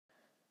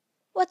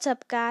What's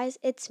up, guys?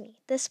 It's me,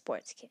 the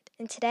Sports Kid,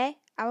 and today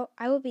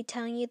I will be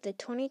telling you the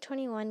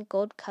 2021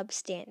 Gold Cup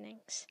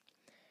standings.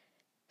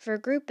 For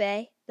Group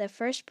A, the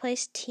first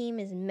place team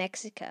is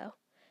Mexico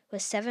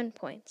with 7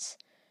 points.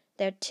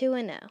 They're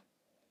 2-0.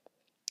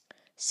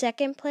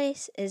 Second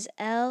place is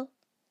El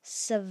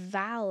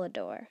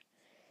Salvador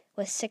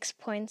with 6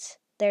 points.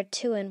 They're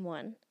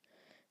 2-1.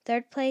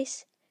 Third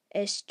place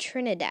is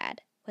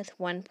Trinidad with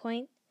 1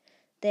 point.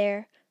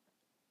 They're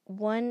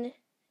 1-2,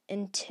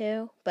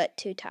 but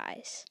 2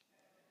 ties.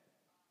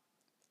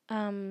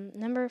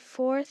 Number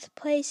 4th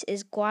place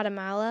is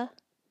Guatemala.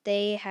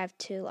 They have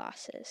 2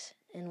 losses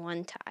and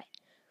 1 tie.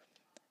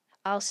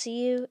 I'll see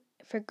you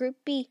for Group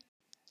B.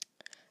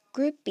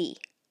 Group B.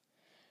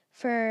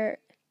 For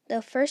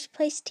the first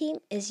place team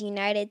is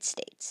United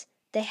States.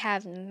 They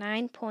have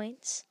 9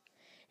 points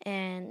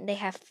and they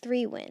have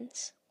 3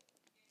 wins.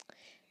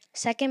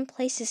 Second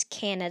place is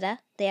Canada.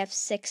 They have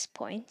 6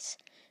 points.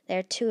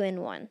 They're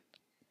 2-1.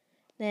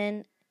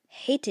 Then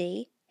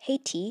Haiti,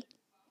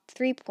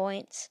 3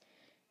 points,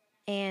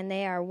 and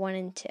they are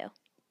 1-2.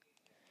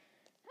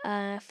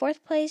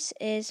 Fourth place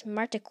is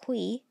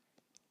Martinique,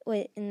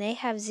 and they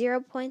have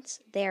 0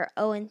 points. They are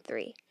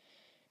 0-3.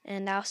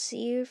 And I'll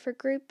see you for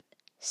Group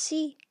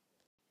C.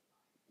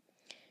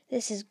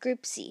 This is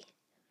Group C.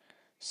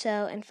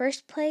 So in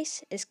first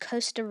place is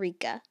Costa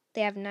Rica.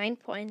 They have 9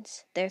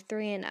 points. They're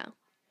 3-0.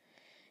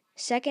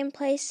 Second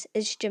place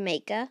is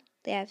Jamaica.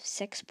 They have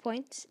 6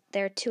 points.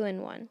 They're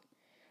 2-1.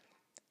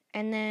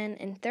 And then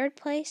in third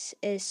place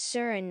is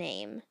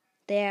Suriname.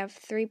 They have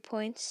 3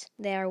 points.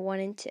 They are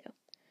 1-2.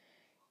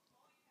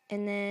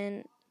 And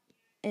then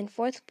in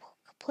fourth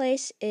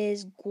place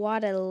is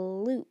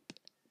Guadeloupe.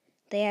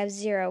 They have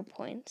 0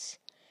 points.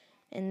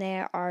 And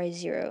they are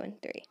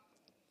 0-3.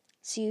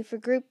 See you for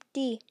Group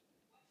D.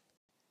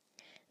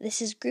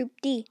 This is Group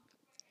D.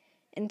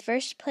 In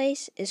first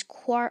place is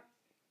Qatar.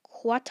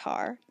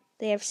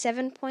 They have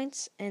 7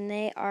 points and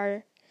they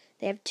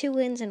have 2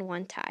 wins and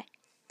 1 tie.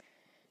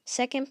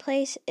 Second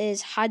place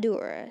is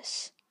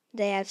Honduras.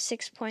 They have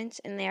 6 points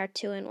and they are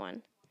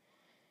 2-1.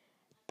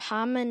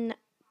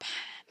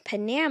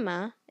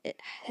 Panama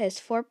has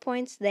 4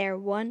 points. They are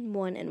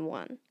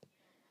 1-1.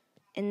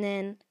 And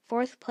then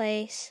fourth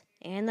place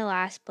and the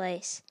last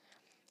place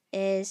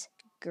is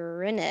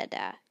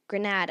Grenada.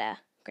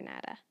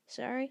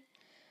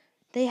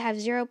 They have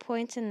 0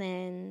 points and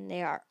then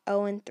they are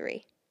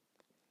 0-3.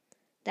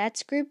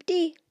 That's Group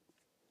D.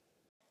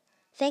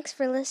 Thanks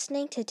for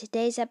listening to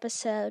today's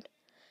episode.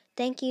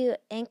 Thank you,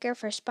 Anchor,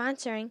 for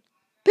sponsoring.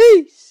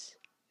 Peace!